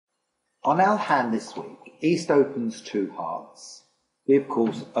On our hand this week, East opens 2 hearts. We, of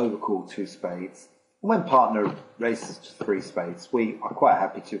course, overcall 2 spades. And when partner races to 3 spades, we are quite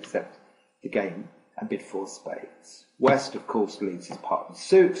happy to accept the game and bid 4 spades. West, of course, leads his partner's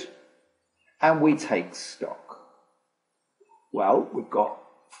suit, and we take stock. Well, we've got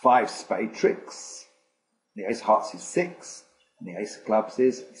 5 spade tricks. The ace of hearts is 6, and the ace of clubs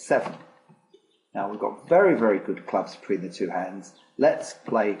is 7. Now, we've got very, very good clubs between the 2 hands. Let's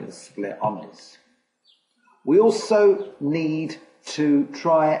play the split honours. We also need to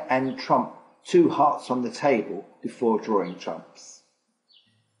try and trump 2 hearts on the table before drawing trumps.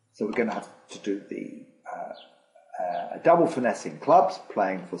 So we're going to have to do the double finessing clubs,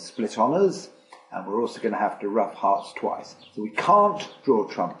 playing for split honours, and we're also going to have to ruff hearts twice. So we can't draw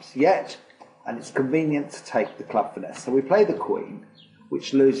trumps yet, and it's convenient to take the club finesse. So we play the queen,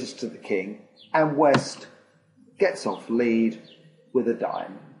 which loses to the king, and West gets off lead with a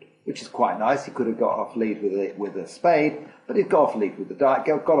diamond, which is quite nice. He could have got off lead with a spade, but he got off lead with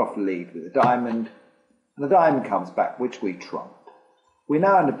a diamond, and the diamond comes back, which we trump. We're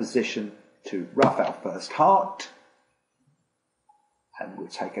now in a position to ruff our first heart, and we'll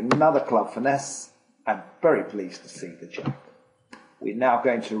take another club finesse. I'm very pleased to see the jack. We're now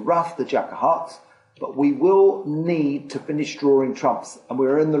going to ruff the jack of hearts, but we will need to finish drawing trumps, and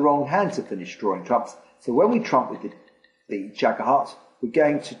we're in the wrong hand to finish drawing trumps. So when we trump with the jack of hearts, we're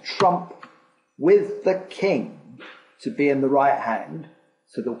going to trump with the king to be in the right hand,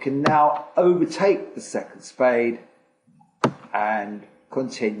 so that we can now overtake the second spade and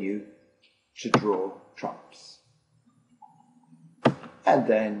continue to draw trumps. And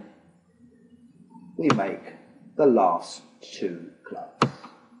then we make the last 2 clubs.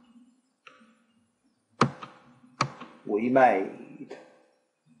 We made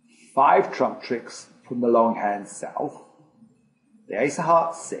 5 trump tricks from the long hand south, the ace of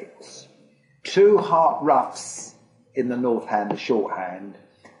hearts 6, 2 heart ruffs in the north hand, the short hand,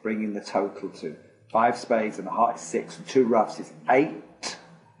 bringing the total to 5 spades and a heart is 6, and 2 ruffs is 8,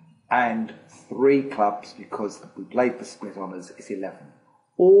 and 3 clubs, because we played for split honours, is 11.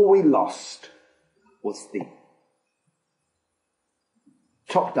 All we lost was the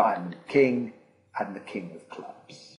top diamond king and the king of clubs.